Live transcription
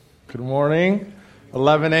Good morning.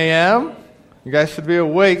 11 a.m. You guys should be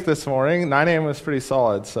awake this morning. 9 a.m. was pretty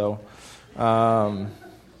solid, so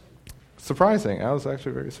surprising. I was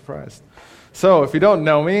actually very surprised. So if you don't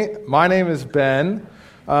know me, my name is Ben.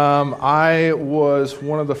 I was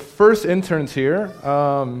one of the first interns here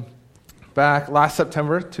back last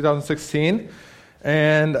September 2016.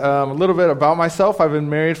 And a little bit about myself. I've been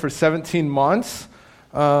married for 17 months.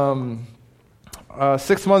 6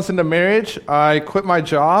 months into marriage, I quit my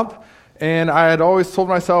job, and I had always told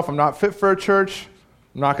myself I'm not fit for a church,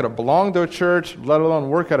 I'm not going to belong to a church, let alone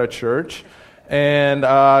work at a church. And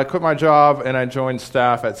I quit my job, and I joined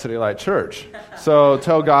staff at City Light Church. So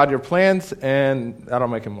tell God your plans, and that'll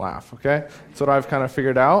make him laugh, okay? That's what I've kind of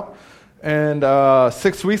figured out. And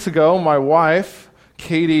 6 weeks ago, my wife,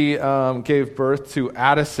 Katie, gave birth to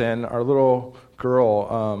Addison, our little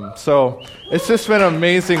girl. So it's just been an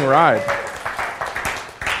amazing ride.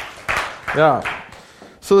 Yeah.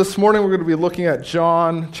 So this morning we're going to be looking at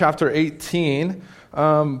John chapter 18.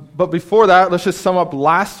 But before that, let's just sum up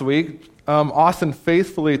last week. Austin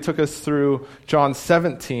faithfully took us through John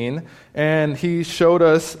 17, and he showed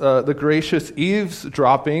us the gracious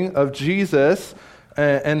eavesdropping of Jesus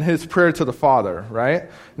and his prayer to the Father, right?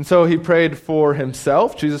 And so he prayed for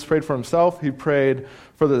himself. Jesus prayed for himself. He prayed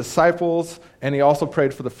for the disciples, and he also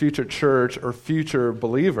prayed for the future church or future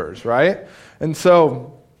believers, right? And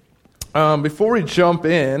so before we jump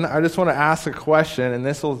in, I just want to ask a question, and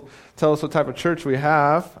this will tell us what type of church we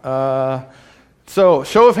have. So,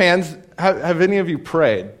 show of hands, have any of you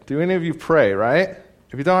prayed? Do any of you pray, right?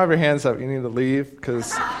 If you don't have your hands up, you need to leave,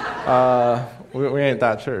 because we ain't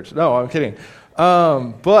that church. No, I'm kidding.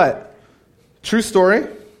 But, true story,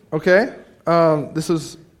 okay? This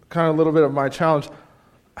is kind of a little bit of my challenge.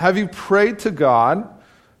 Have you prayed to God,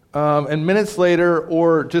 and minutes later,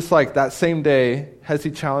 or just like that same day, has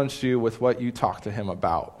he challenged you with what you talked to him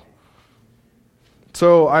about?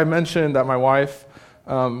 So I mentioned that my wife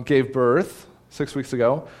gave birth 6 weeks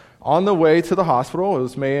ago. On the way to the hospital, it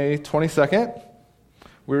was May 22nd.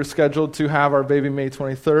 We were scheduled to have our baby May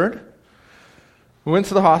 23rd. We went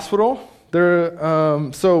to the hospital.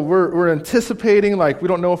 So we're anticipating, like, we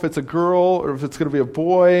don't know if it's a girl or if it's going to be a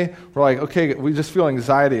boy. We're like, okay, we just feel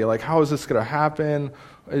anxiety. Like, how is this going to happen?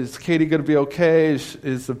 Is Katie going to be okay?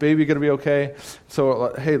 Is the baby going to be okay?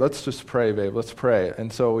 So, hey, let's just pray, babe. Let's pray.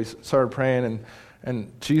 And so we started praying,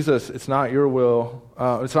 and Jesus, it's not your will.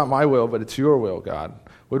 It's not my will, but it's your will, God.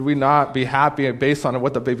 Would we not be happy based on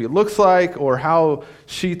what the baby looks like or how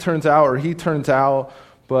she turns out or he turns out?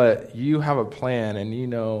 But you have a plan, and you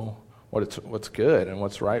know what's good and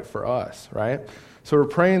what's right for us, right? So we're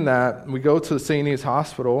praying that. We go to the St. Eve's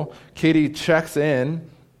Hospital. Katie checks in,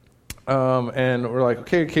 and we're like,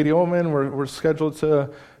 okay, Katie Ullman, we're scheduled to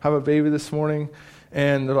have a baby this morning.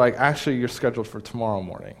 And they're like, actually, you're scheduled for tomorrow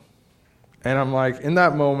morning. And I'm like, in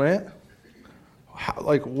that moment,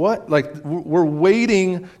 what? Like, we're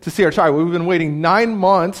waiting to see our child. We've been waiting 9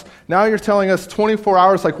 months. Now you're telling us 24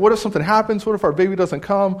 hours. Like, what if something happens? What if our baby doesn't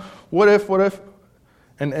come? What if?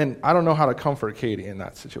 And I don't know how to comfort Katie in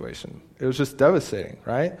that situation. It was just devastating,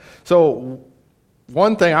 right? So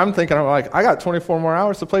one thing I'm thinking, I'm like, I got 24 more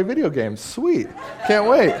hours to play video games. Sweet. Can't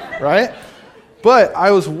wait, right? But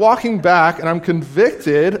I was walking back, and I'm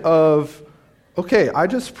convicted of, okay, I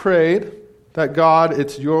just prayed that, God,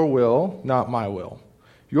 it's your will, not my will.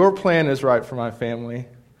 Your plan is right for my family,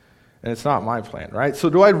 and it's not my plan, right? So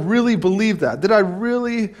do I really believe that? Did I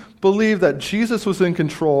really believe that Jesus was in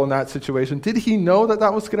control in that situation? Did he know that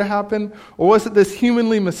that was going to happen? Or was it this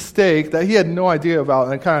humanly mistake that he had no idea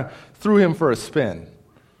about and kind of threw him for a spin,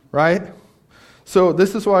 right? So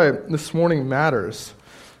this is why this morning matters.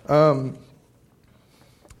 Have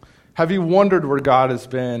you wondered where God has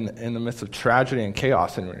been in the midst of tragedy and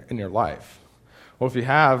chaos in your life? Well, if you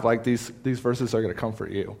have, like, these verses are going to comfort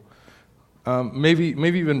you. Maybe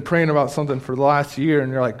you've been praying about something for the last year,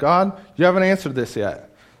 and you're like, God, you haven't answered this yet.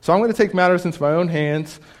 So I'm going to take matters into my own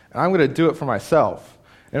hands, and I'm going to do it for myself.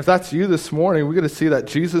 And if that's you this morning, we're going to see that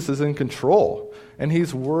Jesus is in control, and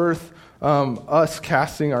he's worth us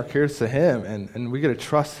casting our cares to him, and we got to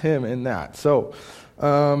trust him in that. So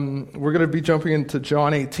we're going to be jumping into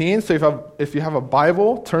John 18. So if you have a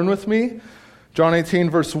Bible, turn with me. John 18,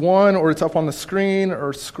 verse 1, or it's up on the screen,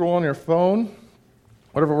 or scroll on your phone.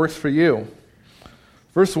 Whatever works for you.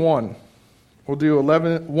 Verse 1. We'll do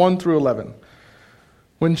 1 through 11.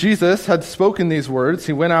 When Jesus had spoken these words,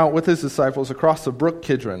 he went out with his disciples across the brook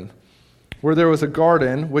Kidron, where there was a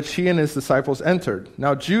garden, which he and his disciples entered.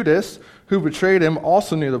 Now Judas, who betrayed him,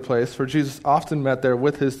 also knew the place, for Jesus often met there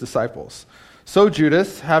with his disciples. So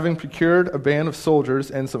Judas, having procured a band of soldiers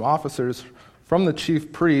and some officers from the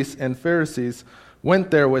chief priests and Pharisees,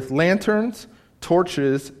 went there with lanterns,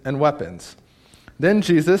 torches, and weapons. Then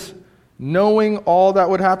Jesus, knowing all that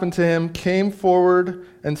would happen to him, came forward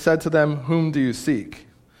and said to them, "Whom do you seek?"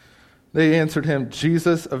 They answered him,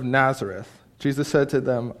 "Jesus of Nazareth." Jesus said to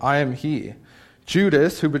them, "I am he."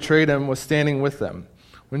 Judas, who betrayed him, was standing with them.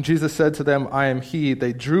 When Jesus said to them, "I am he,"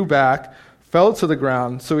 they drew back, fell to the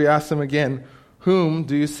ground. So he asked them again, "Whom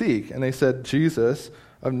do you seek?" And they said, "Jesus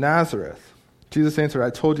of Nazareth." Jesus answered, "I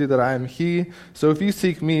told you that I am he. So if you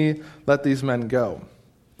seek me, let these men go."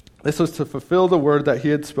 This was to fulfill the word that he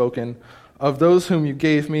had spoken, "Of those whom you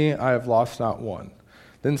gave me, I have lost not one."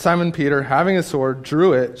 Then Simon Peter, having a sword,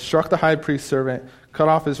 drew it, struck the high priest's servant, cut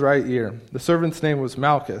off his right ear. The servant's name was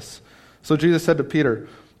Malchus. So Jesus said to Peter,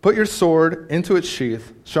 "Put your sword into its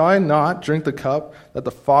sheath. Shall I not drink the cup that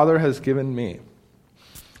the Father has given me?"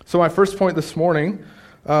 So my first point this morning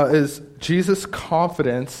is Jesus'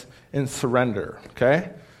 confidence in surrender,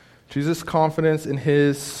 okay? Jesus' confidence in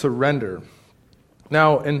his surrender.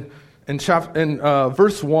 Now, in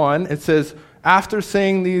verse 1, it says, "After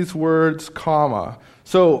saying these words, comma."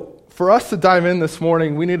 So for us to dive in this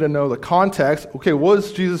morning, we need to know the context. Okay, what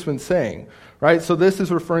has Jesus been saying, right? So this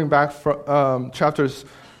is referring back from chapters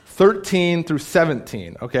 13 through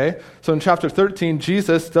 17, okay? So in chapter 13,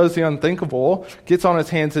 Jesus does the unthinkable, gets on his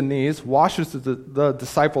hands and knees, washes the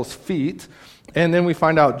disciples' feet, and then we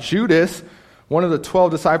find out Judas, one of the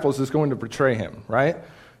 12 disciples, is going to betray him, right?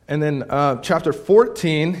 And then chapter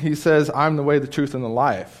 14, he says, "I'm the way, the truth, and the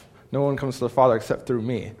life. No one comes to the Father except through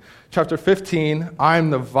me." Chapter 15,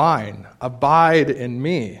 "I'm the vine. Abide in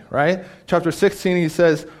me," right? Chapter 16, he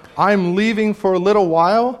says, "I'm leaving for a little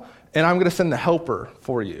while, and I'm going to send the helper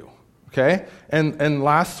for you," okay? And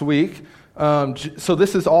last week, so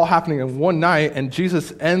this is all happening in one night, and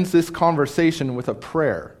Jesus ends this conversation with a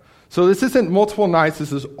prayer. So this isn't multiple nights,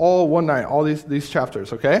 this is all one night, all these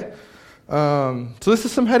chapters, okay? So this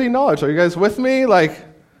is some heady knowledge. Are you guys with me? Like,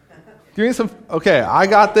 give me some, okay, I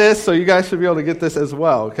got this, so you guys should be able to get this as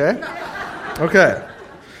well, okay? Okay.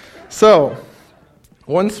 So,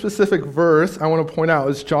 one specific verse I want to point out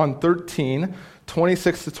is John 13,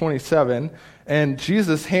 26 to 27, and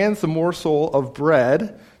Jesus hands the morsel of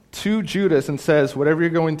bread to Judas and says, "Whatever you're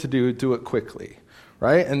going to do, do it quickly."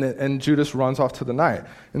 Right? And Judas runs off to the night.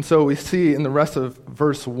 And so we see in the rest of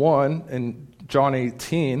verse 1 in John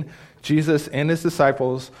 18, Jesus and his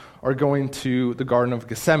disciples are going to the Garden of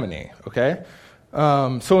Gethsemane, okay?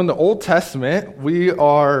 So in the Old Testament, we're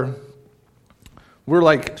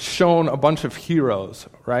like shown a bunch of heroes,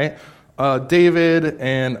 right? David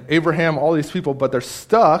and Abraham, all these people, but they're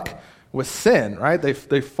stuck with sin, right?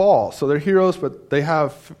 They fall. So they're heroes, but they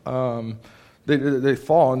have... They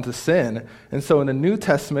fall into sin. And so in the New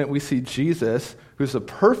Testament, we see Jesus, who's a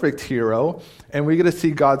perfect hero, and we get to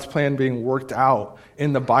see God's plan being worked out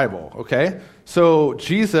in the Bible, okay? So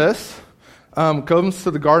Jesus comes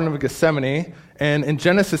to the Garden of Gethsemane, and in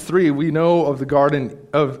Genesis 3, we know of the Garden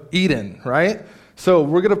of Eden, right? So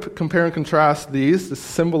we're going to compare and contrast the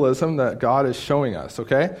symbolism that God is showing us,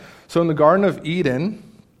 okay? So in the Garden of Eden,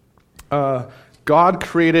 God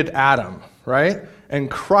created Adam, right? And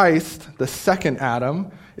Christ, the second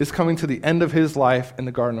Adam, is coming to the end of his life in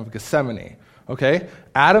the Garden of Gethsemane. Okay?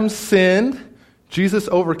 Adam sinned. Jesus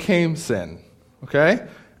overcame sin. Okay?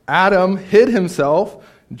 Adam hid himself.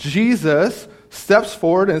 Jesus steps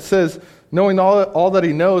forward and says, knowing all that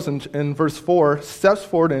he knows in verse 4, steps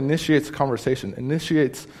forward and initiates a conversation,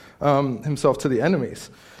 initiates himself to the enemies.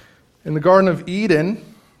 In the Garden of Eden,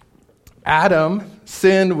 Adam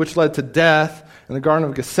sinned, which led to death. In the Garden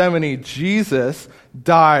of Gethsemane, Jesus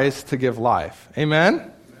dies to give life.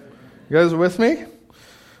 Amen? You guys with me?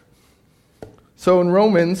 So in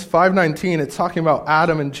Romans 5:19, it's talking about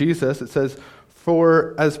Adam and Jesus. It says,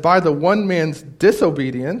 "For as by the one man's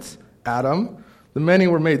disobedience, Adam, the many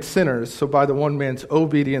were made sinners, so by the one man's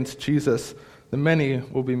obedience, Jesus, the many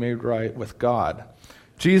will be made right with God."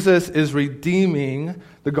 Jesus is redeeming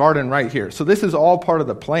the garden right here. So this is all part of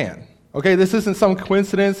the plan. Okay, this isn't some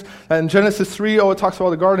coincidence that in Genesis 3, it talks about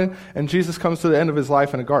the garden, and Jesus comes to the end of his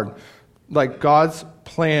life in a garden. Like, God's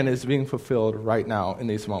plan is being fulfilled right now in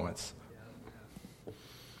these moments.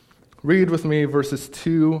 Read with me verses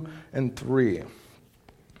 2 and 3.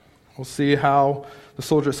 We'll see how the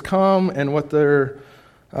soldiers come and what they're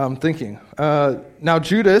thinking. Now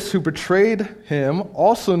Judas, who betrayed him,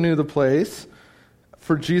 also knew the place,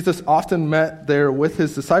 for Jesus often met there with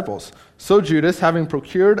his disciples. So Judas, having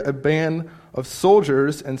procured a band of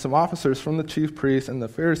soldiers and some officers from the chief priests and the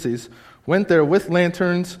Pharisees, went there with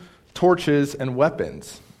lanterns, torches, and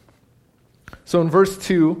weapons. So in verse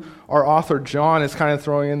 2, our author John is kind of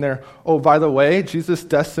throwing in there, oh, by the way, Jesus'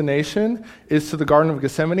 destination is to the Garden of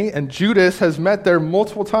Gethsemane, and Judas has met there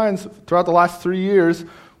multiple times throughout the last 3 years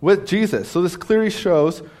with Jesus. So this clearly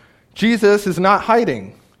shows Jesus is not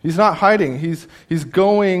hiding. He's not hiding. He's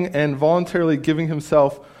going and voluntarily giving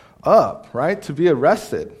himself up, right, to be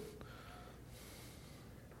arrested.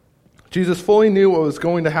 Jesus fully knew what was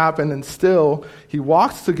going to happen, and still he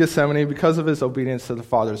walks to Gethsemane because of his obedience to the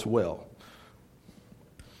Father's will.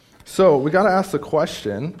 So we got to ask the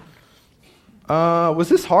question, was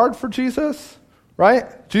this hard for Jesus?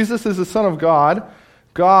 Right? Jesus is the Son of God.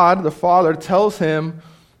 God, the Father, tells him,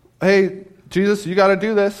 hey, Jesus, you got to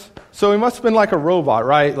do this. So he must have been like a robot,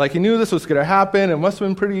 right? Like he knew this was going to happen. It must have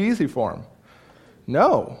been pretty easy for him.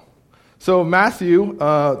 No. So Matthew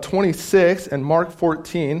 26 and Mark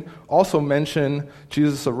 14 also mention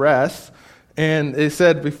Jesus' arrest. And they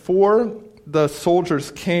said before the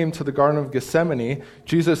soldiers came to the Garden of Gethsemane,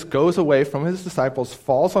 Jesus goes away from his disciples,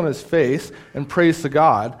 falls on his face, and prays to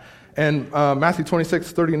God. And Matthew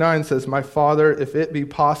 26:39 says, my Father, if it be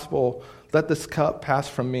possible, let this cup pass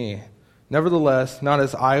from me. Nevertheless, not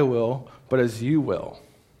as I will, but as you will.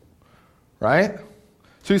 Right?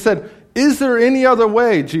 So he said, is there any other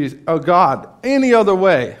way, Jesus, oh God, any other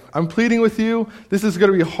way? I'm pleading with you. This is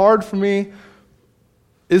going to be hard for me.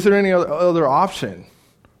 Is there any other option?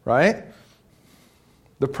 Right?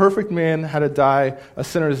 The perfect man had to die a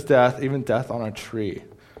sinner's death, even death on a tree.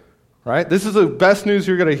 Right? This is the best news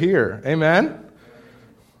you're going to hear. Amen?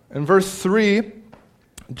 In verse 3,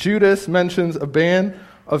 Judas mentions a band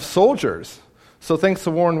of soldiers. So thanks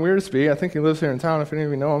to Warren Wiersbe, I think he lives here in town. If any of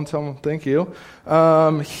you know him, tell him thank you.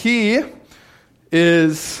 He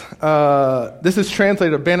is, this is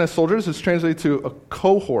translated, a band of soldiers is translated to a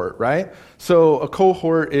cohort, right? So a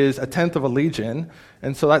cohort is a tenth of a legion,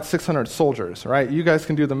 and so that's 600 soldiers, right? You guys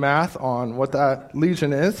can do the math on what that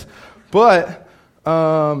legion is, but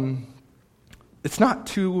it's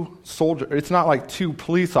not it's not like two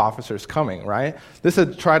police officers coming, right?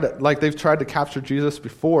 They've tried to capture Jesus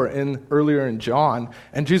before earlier in John,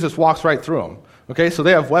 and Jesus walks right through them. Okay, so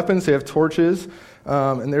they have weapons, they have torches,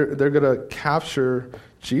 and they're going to capture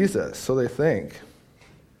Jesus, so they think.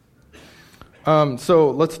 So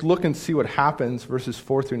let's look and see what happens, verses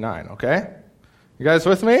 4 through 9, okay? You guys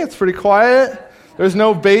with me? It's pretty quiet. There's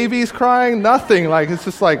no babies crying, nothing. It's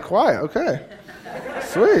just quiet, okay.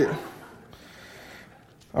 Sweet.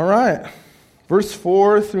 All right, verse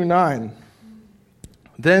 4 through 9.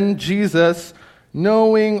 Then Jesus,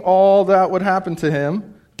 knowing all that would happen to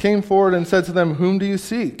him, came forward and said to them, whom do you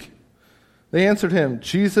seek? They answered him,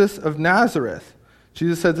 Jesus of Nazareth.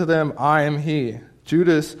 Jesus said to them, I am he.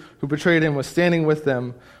 Judas, who betrayed him, was standing with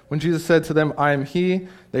them. When Jesus said to them, I am he,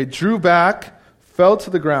 they drew back, fell to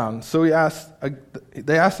the ground. So they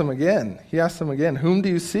asked him again, whom do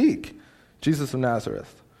you seek? Jesus of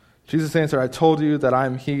Nazareth. Jesus answered, I told you that I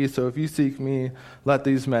am he, so if you seek me, let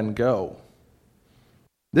these men go.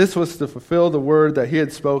 This was to fulfill the word that he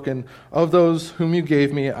had spoken, of those whom you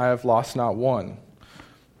gave me, I have lost not one.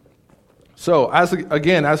 So, as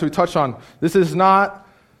we touched on, this is not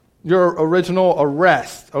your original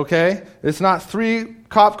arrest, okay? It's not 3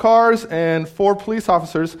 cop cars and 4 police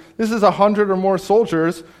officers. This is 100 or more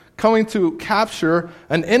soldiers coming to capture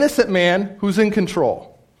an innocent man who's in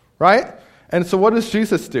control, right? And so what does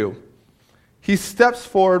Jesus do? He steps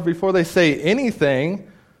forward before they say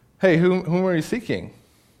anything. Hey, whom are you seeking?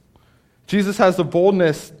 Jesus has the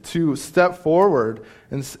boldness to step forward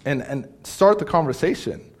and start the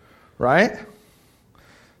conversation, right?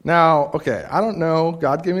 Now, okay, I don't know.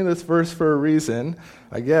 God gave me this verse for a reason,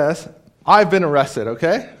 I guess. I've been arrested,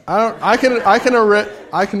 okay? I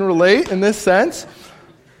can relate in this sense.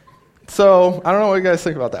 So I don't know what you guys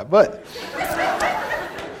think about that, but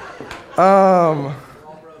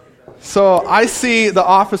so I see the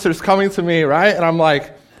officers coming to me, right? And I'm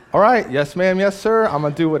like, all right, yes, ma'am, yes, sir. I'm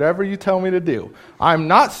going to do whatever you tell me to do. I'm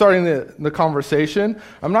not starting the conversation.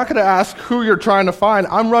 I'm not going to ask who you're trying to find.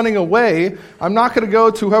 I'm running away. I'm not going to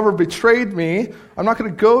go to whoever betrayed me. I'm not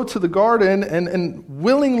going to go to the garden and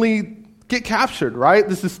willingly get captured, right?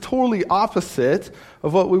 This is totally opposite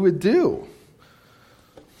of what we would do.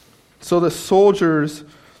 So the soldiers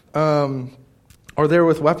are there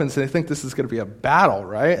with weapons, and they think this is going to be a battle,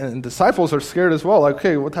 right? And disciples are scared as well. Like,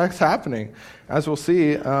 okay, what the heck's happening? As we'll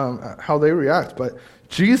see how they react. But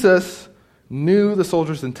Jesus knew the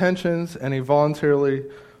soldiers' intentions, and he voluntarily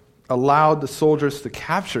allowed the soldiers to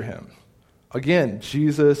capture him. Again,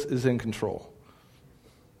 Jesus is in control.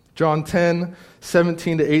 John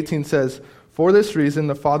 10:17-18 says, "For this reason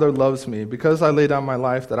the Father loves me, because I lay down my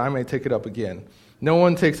life that I may take it up again. No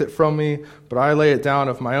one takes it from me, but I lay it down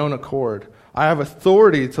of my own accord. I have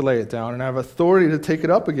authority to lay it down, and I have authority to take it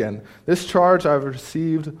up again. This charge I have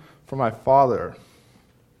received from my Father.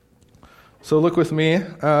 So look with me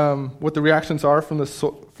what the reactions are from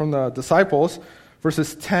the disciples,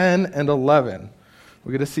 verses 10 and 11.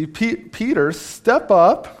 We're going to see Peter step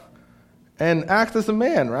up and act as a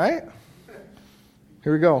man, right?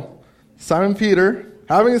 Here we go. Simon Peter,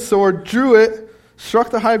 having a sword, drew it, struck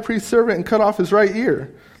the high priest's servant, and cut off his right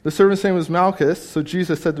ear. The servant's name was Malchus, so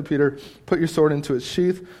Jesus said to Peter, "Put your sword into its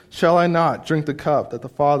sheath. Shall I not drink the cup that the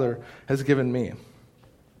Father has given me?"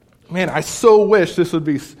 Man, I so wish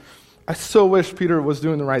Peter was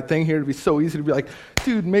doing the right thing here. It'd be so easy to be like,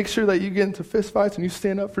 dude, make sure that you get into fist fights and you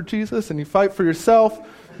stand up for Jesus and you fight for yourself.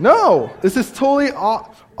 No, this is totally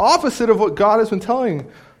opposite of what God has been telling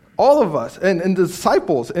all of us. And the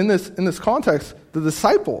disciples, in this context, the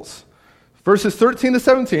disciples. Verses 13 to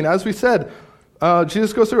 17, as we said,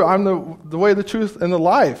 Jesus goes through, I'm the way, the truth, and the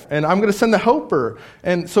life, and I'm going to send the helper.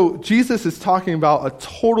 And so Jesus is talking about a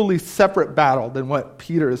totally separate battle than what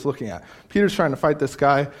Peter is looking at. Peter's trying to fight this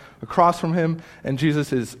guy across from him, and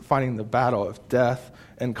Jesus is fighting the battle of death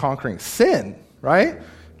and conquering sin, right?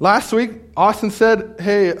 Last week, Austin said,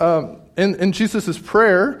 hey, in Jesus'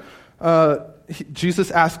 prayer, Jesus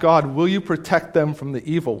asked God, will you protect them from the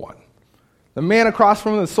evil one? The man across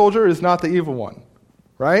from him, the soldier, is not the evil one.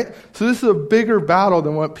 Right? So this is a bigger battle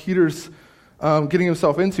than what Peter's getting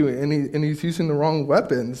himself into, and he's using the wrong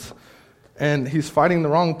weapons, and he's fighting the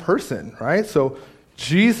wrong person, right? So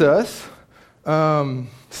Jesus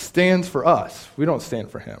stands for us. We don't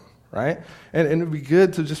stand for him, right? And it'd be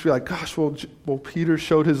good to just be like, gosh, well, Peter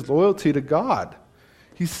showed his loyalty to God.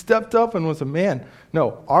 He stepped up and was a man.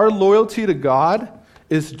 No, our loyalty to God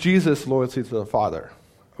is Jesus' loyalty to the Father.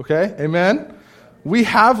 Okay? Amen? We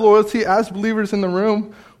have loyalty as believers in the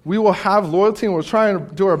room. We will have loyalty, and we're trying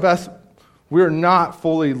to do our best. We're not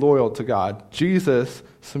fully loyal to God. Jesus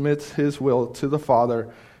submits his will to the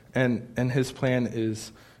Father, and his plan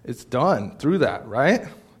is done through that, right?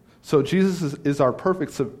 So Jesus is our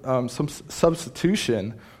perfect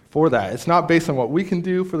substitution for that. It's not based on what we can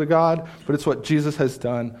do for the God, but it's what Jesus has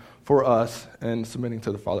done for us and submitting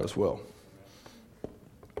to the Father's will.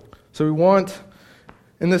 So we want,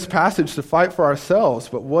 in this passage, to fight for ourselves,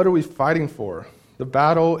 but what are we fighting for? The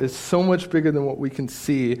battle is so much bigger than what we can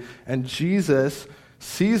see, and Jesus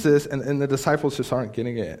sees this, and the disciples just aren't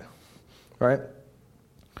getting it, right?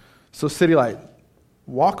 So City Light,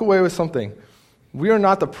 walk away with something. We are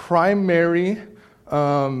not the primary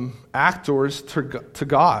actors to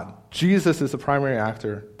God. Jesus is the primary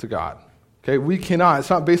actor to God. Okay, we cannot. It's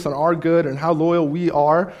not based on our good and how loyal we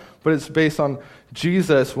are, but it's based on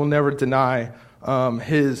Jesus will never deny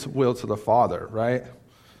his will to the Father, right?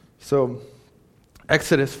 So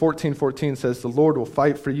Exodus 14:14 says, the Lord will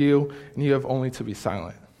fight for you, and you have only to be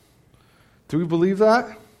silent. Do we believe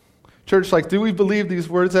that? Church, do we believe these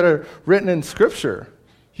words that are written in Scripture?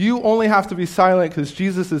 You only have to be silent because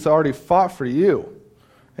Jesus has already fought for you.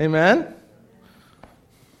 Amen?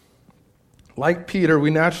 Like Peter, we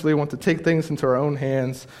naturally want to take things into our own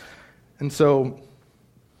hands, and so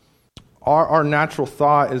our natural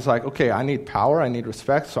thought is okay, I need power, I need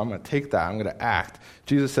respect, so I'm going to take that, I'm going to act.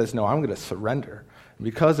 Jesus says, no, I'm going to surrender. And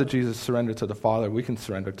because of Jesus' surrender to the Father, we can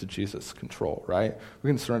surrender to Jesus' control, right? We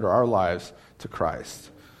can surrender our lives to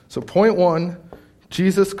Christ. So point 1,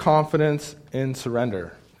 Jesus' confidence in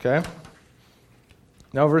surrender, okay?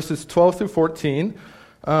 Now verses 12 through 14,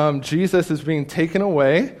 Jesus is being taken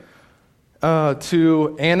away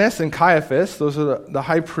to Annas and Caiaphas. Those are the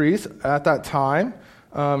high priests at that time.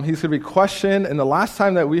 He's going to be questioned, and the last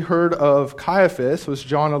time that we heard of Caiaphas was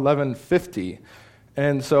John 11:50.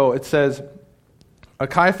 And so it says,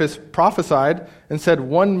 Caiaphas prophesied and said,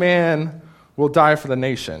 one man will die for the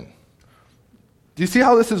nation. Do you see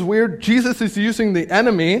how this is weird? Jesus is using the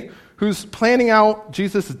enemy who's planning out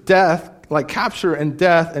Jesus' death, capture and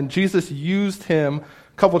death, and Jesus used him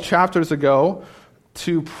a couple chapters ago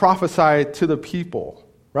to prophesy to the people,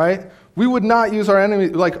 right? We would not use our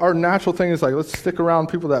enemy, our natural thing is let's stick around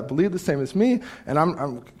people that believe the same as me, and I'm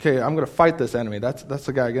going to fight this enemy. That's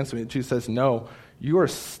the guy against me. Jesus says, no, you are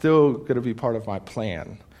still going to be part of my plan,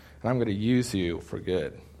 and I'm going to use you for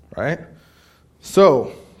good, right?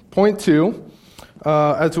 So, point 2,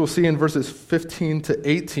 as we'll see in verses 15 to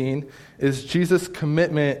 18, is Jesus'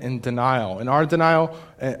 commitment and denial. And our denial,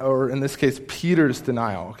 or in this case, Peter's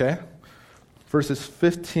denial, okay? Verses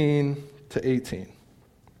 15 to 18.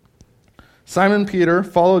 Simon Peter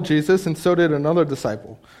followed Jesus, and so did another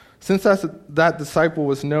disciple. Since that disciple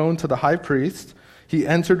was known to the high priest, he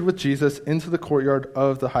entered with Jesus into the courtyard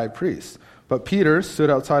of the high priest. But Peter stood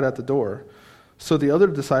outside at the door. So the other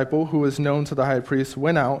disciple, who was known to the high priest,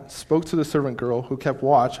 went out, spoke to the servant girl who kept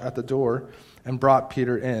watch at the door, and brought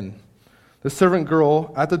Peter in. The servant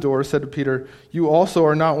girl at the door said to Peter, "You also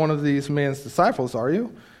are not one of these man's disciples, are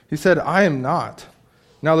you?" He said, "I am not."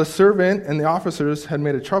 Now the servant and the officers had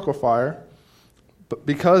made a charcoal fire, but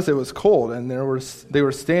because it was cold, and they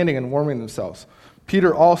were standing and warming themselves.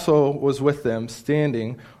 Peter also was with them,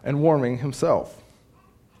 standing and warming himself.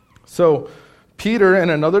 So Peter and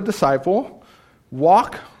another disciple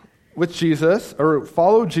walk with Jesus, or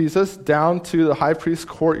follow Jesus down to the high priest's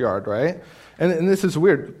courtyard, right? And this is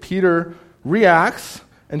weird. Peter reacts,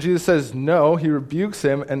 and Jesus says no. He rebukes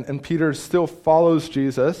him, and Peter still follows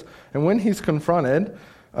Jesus. And when he's confronted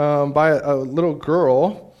by a little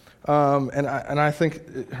girl, and I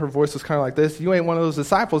think her voice was kind of like this, "You ain't one of those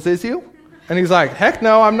disciples, is you?" And he's like, "Heck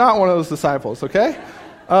no, I'm not one of those disciples," okay?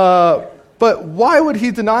 But why would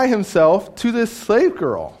he deny himself to this slave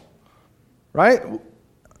girl? Right?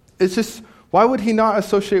 It's just, why would he not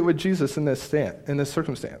associate with Jesus in this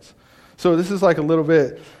circumstance? So this is like a little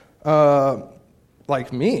bit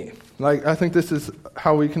like me. Like, I think this is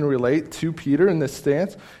how we can relate to Peter in this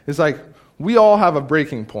stance. It's like, we all have a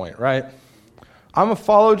breaking point, right? I'm going to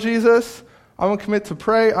follow Jesus. I'm going to commit to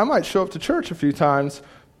pray. I might show up to church a few times,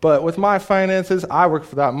 but with my finances, I work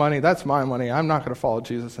for that money. That's my money. I'm not going to follow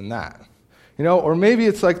Jesus in that. You know, or maybe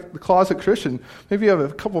it's like the closet Christian. Maybe you have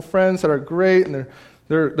a couple friends that are great and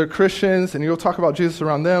they're Christians, and you'll talk about Jesus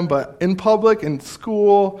around them, but in public, in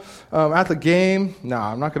school, at the game, no,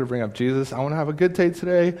 I'm not going to bring up Jesus. I want to have a good day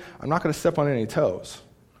today. I'm not going to step on any toes.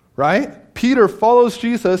 Right? Peter follows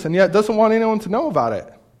Jesus and yet doesn't want anyone to know about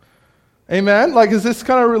it. Amen? Like, is this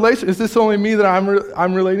kind of relation? Is this only me that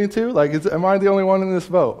I'm relating to? Like, am I the only one in this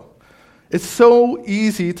boat? It's so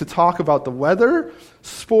easy to talk about the weather,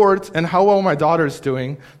 sports, and how well my daughter's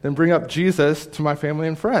doing than bring up Jesus to my family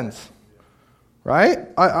and friends. Right?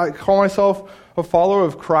 I call myself a follower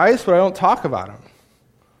of Christ, but I don't talk about him.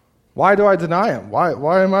 Why do I deny him?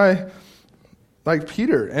 Why am I like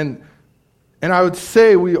Peter? And I would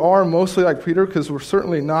say we are mostly like Peter because we're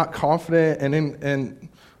certainly not confident and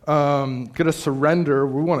going to surrender.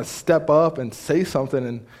 We want to step up and say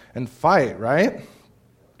something and fight, right?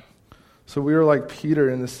 So we were like Peter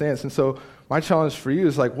in this stance. And so my challenge for you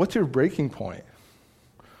is like, what's your breaking point?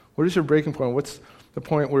 What is your breaking point? What's the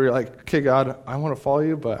point where you're like, okay, God, I want to follow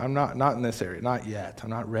you, but I'm not in this area, not yet. I'm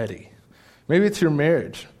not ready. Maybe it's your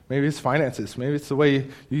marriage. Maybe it's finances. Maybe it's the way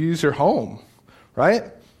you use your home, right?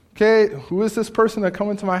 Okay, who is this person that come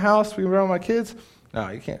into my house, be around my kids? No,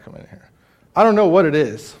 you can't come in here. I don't know what it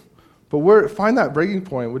is, but find that breaking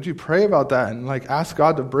point. Would you pray about that and like ask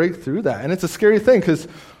God to break through that? And it's a scary thing because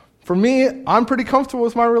for me, I'm pretty comfortable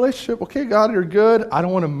with my relationship. Okay, God, you're good. I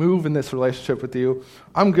don't want to move in this relationship with you.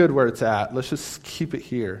 I'm good where it's at. Let's just keep it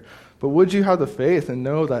here. But would you have the faith and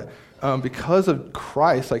know that because of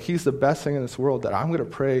Christ, like he's the best thing in this world, that I'm going to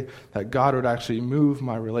pray that God would actually move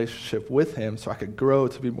my relationship with him so I could grow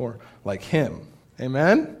to be more like him.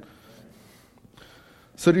 Amen?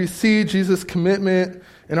 So do you see Jesus' commitment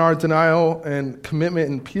in our denial and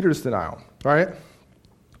commitment in Peter's denial, right?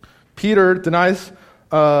 Peter denies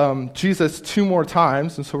Jesus 2 more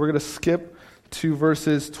times, and so we're going to skip to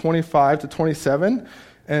verses 25 to 27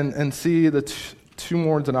 and see the two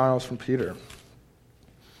more denials from Peter.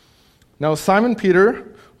 Now Simon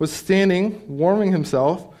Peter was standing, warming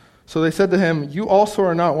himself, so they said to him, "You also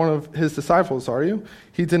are not one of his disciples, are you?"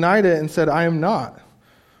 He denied it and said, "I am not."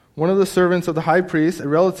 One of the servants of the high priest, a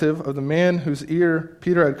relative of the man whose ear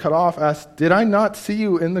Peter had cut off, asked, "Did I not see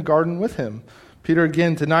you in the garden with him?" Peter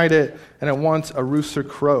again denied it, and at once a rooster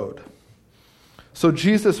crowed. So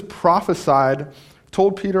Jesus prophesied,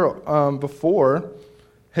 told Peter before,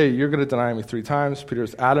 hey, you're going to deny me 3 times.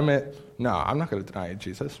 Peter's adamant, no, I'm not going to deny you,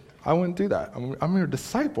 Jesus. I wouldn't do that. I'm your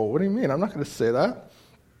disciple. What do you mean? I'm not going to say that.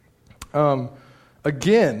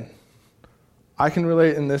 Again, I can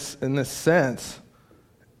relate in this sense.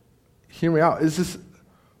 Hear me out. Is this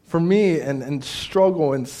for me and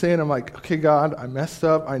struggle and sin? I'm like, okay, God, I messed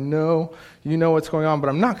up. I know you know what's going on, but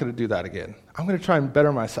I'm not going to do that again. I'm going to try and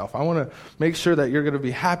better myself. I want to make sure that you're going to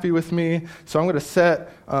be happy with me. So I'm going to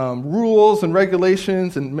set rules and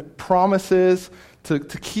regulations and promises to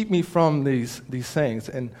keep me from these things.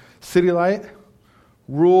 And City Light,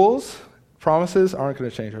 rules, promises aren't going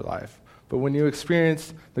to change your life. But when you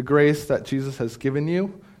experience the grace that Jesus has given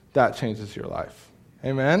you, that changes your life.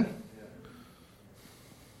 Amen?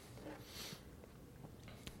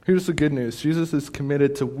 Here's the good news. Jesus is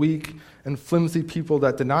committed to weak and flimsy people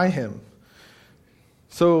that deny him.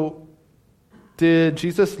 So, did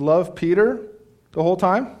Jesus love Peter the whole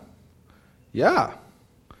time? Yeah.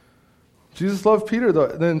 Jesus loved Peter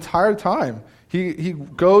the entire time. He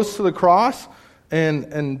goes to the cross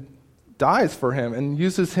and dies for him and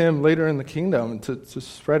uses him later in the kingdom to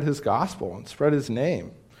spread his gospel and spread his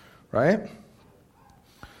name, right?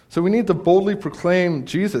 So we need to boldly proclaim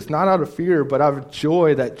Jesus, not out of fear, but out of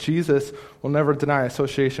joy that Jesus will never deny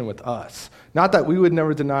association with us. Not that we would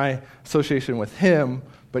never deny association with him,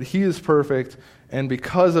 but he is perfect, and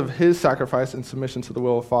because of his sacrifice and submission to the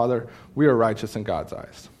will of the Father, we are righteous in God's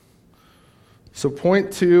eyes. So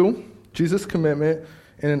point 2, Jesus' commitment,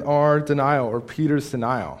 and our denial, or Peter's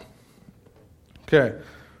denial. Okay,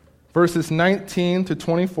 verses 19 to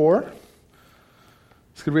 24.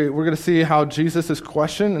 We're going to see how Jesus is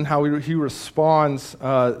questioned and how he responds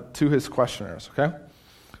to his questioners, okay?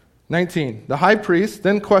 19, the high priest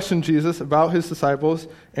then questioned Jesus about his disciples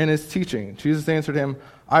and his teaching. Jesus answered him,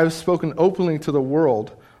 I have spoken openly to the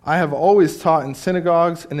world. I have always taught in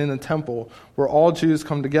synagogues and in the temple where all Jews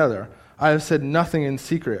come together. I have said nothing in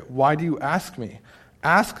secret. Why do you ask me?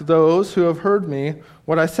 Ask those who have heard me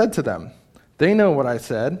what I said to them. They know what I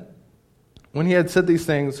said. When he had said these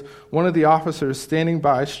things, one of the officers standing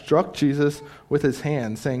by struck Jesus with his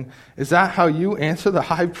hand, saying, Is that how you answer the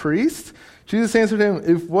high priest? Jesus answered him,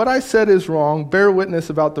 If what I said is wrong, bear witness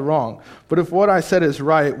about the wrong. But if what I said is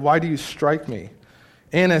right, why do you strike me?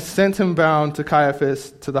 Annas sent him bound to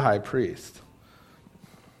Caiaphas, to the high priest.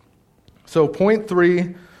 So point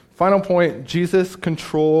 3, final point, Jesus,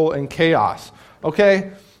 control, and chaos.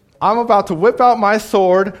 Okay? I'm about to whip out my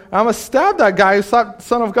sword. I'm going to stab that guy who slapped the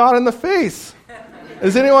Son of God in the face.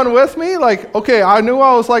 Is anyone with me? Like, okay, I knew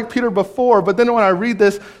I was like Peter before, but then when I read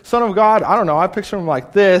this, Son of God, I don't know, I picture him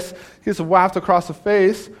like this. He gets whacked across the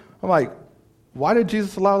face. I'm like, why did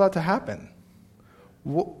Jesus allow that to happen?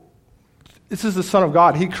 This is the Son of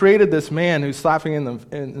God. He created this man who's slapping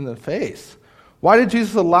in the face. Why did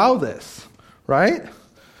Jesus allow this, right?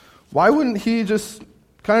 Why wouldn't he just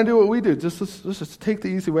kind of do what we do? Let's just take the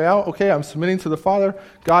easy way out. Okay, I'm submitting to the Father.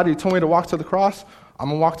 God, you told me to walk to the cross. I'm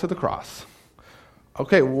going to walk to the cross.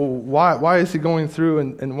 Okay, well, why is he going through,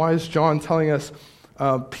 and why is John telling us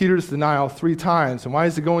Peter's denial 3 times? And why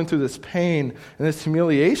is he going through this pain and this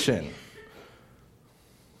humiliation?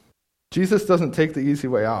 Jesus doesn't take the easy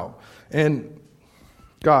way out. And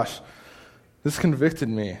gosh, this convicted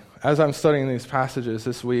me. As I'm studying these passages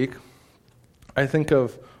this week, I think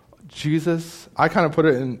of Jesus. I kind of put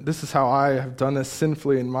it in, this is how I have done this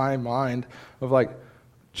sinfully in my mind, of like,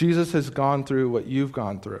 Jesus has gone through what you've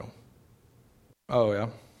gone through. Oh, yeah.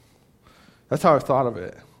 That's how I've thought of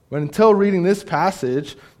it. But until reading this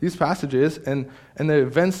passage, these passages, and the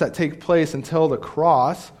events that take place until the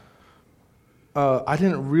cross, I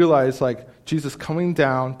didn't realize, like, Jesus coming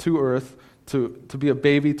down to earth to be a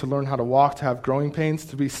baby, to learn how to walk, to have growing pains,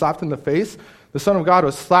 to be slapped in the face. The Son of God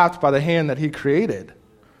was slapped by the hand that he created.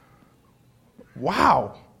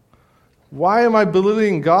 Wow. Why am I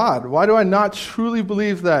belittling God? Why do I not truly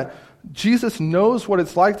believe that Jesus knows what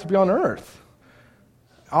it's like to be on earth?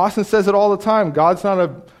 Austin says it all the time. God's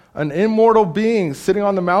not an immortal being sitting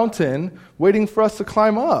on the mountain waiting for us to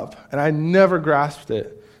climb up. And I never grasped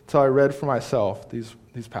it until I read for myself these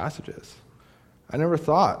passages. I never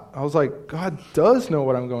thought. I was like, God does know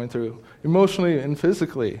what I'm going through, emotionally and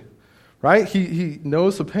physically. Right? He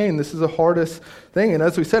knows the pain. This is the hardest thing. And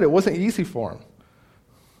as we said, it wasn't easy for him.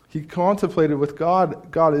 He contemplated with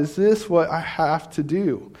God, God, is this what I have to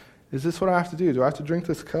do? Is this what I have to do? Do I have to drink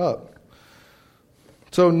this cup?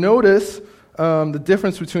 So notice the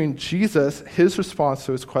difference between Jesus, his response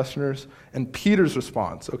to his questioners, and Peter's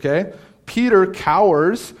response, okay? Peter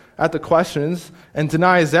cowers at the questions and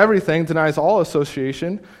denies everything, denies all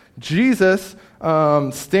association. Jesus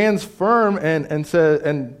stands firm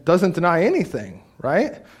and doesn't deny anything,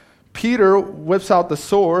 right? Peter whips out the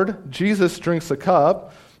sword. Jesus drinks the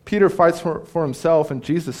cup. Peter fights for himself, and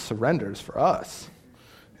Jesus surrenders for us.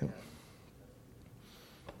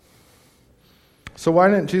 So why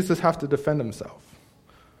didn't Jesus have to defend himself?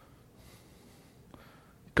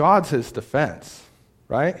 God's his defense,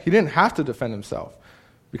 right? He didn't have to defend himself.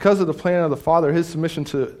 Because of the plan of the Father, his submission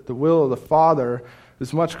to the will of the Father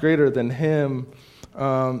is much greater than him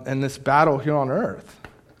and this battle here on earth.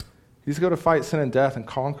 He's going to fight sin and death and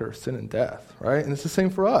conquer sin and death, right? And it's the same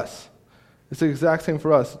for us. It's the exact same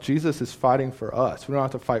for us. Jesus is fighting for us. We don't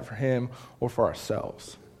have to fight for him or for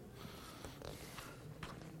ourselves.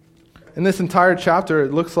 In this entire chapter,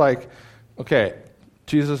 it looks like, okay,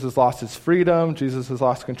 Jesus has lost his freedom. Jesus has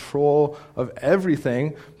lost control of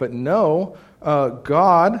everything. But no,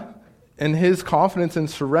 God, in his confidence and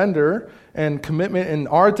surrender and commitment in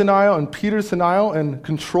our denial and Peter's denial and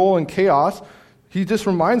control and chaos, he just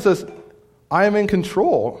reminds us, I am in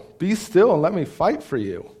control. Be still and let me fight for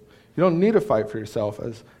you. You You don't need to fight for yourself,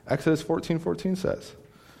 as Exodus 14:14 says.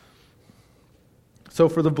 So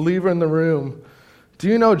for the believer in the room, do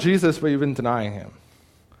you know Jesus, but you've been denying him?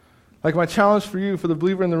 Like, my challenge for you, for the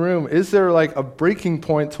believer in the room, is there like a breaking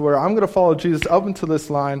point to where I'm going to follow Jesus up into this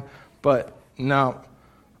line, but no,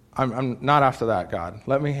 I'm not after that, God.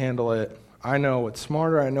 Let me handle it. I know what's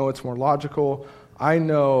smarter. I know what's more logical. I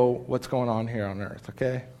know what's going on here on earth,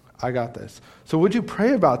 okay? I got this. So would you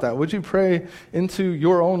pray about that? Would you pray into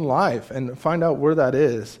your own life and find out where that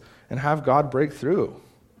is and have God break through?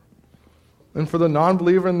 And for the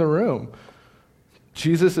non-believer in the room,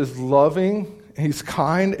 Jesus is loving, he's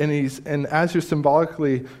kind, and as you're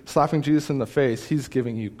symbolically slapping Jesus in the face, he's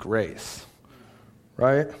giving you grace,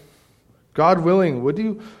 right? God willing, would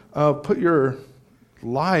you put your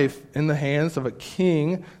life in the hands of a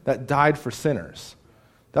king that died for sinners?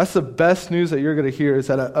 That's the best news that you're going to hear, is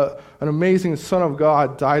that an amazing Son of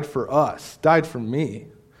God died for us, died for me.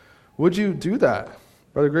 Would you do that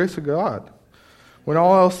by the grace of God? When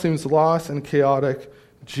all else seems lost and chaotic,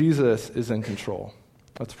 Jesus is in control.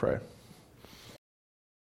 Let's pray.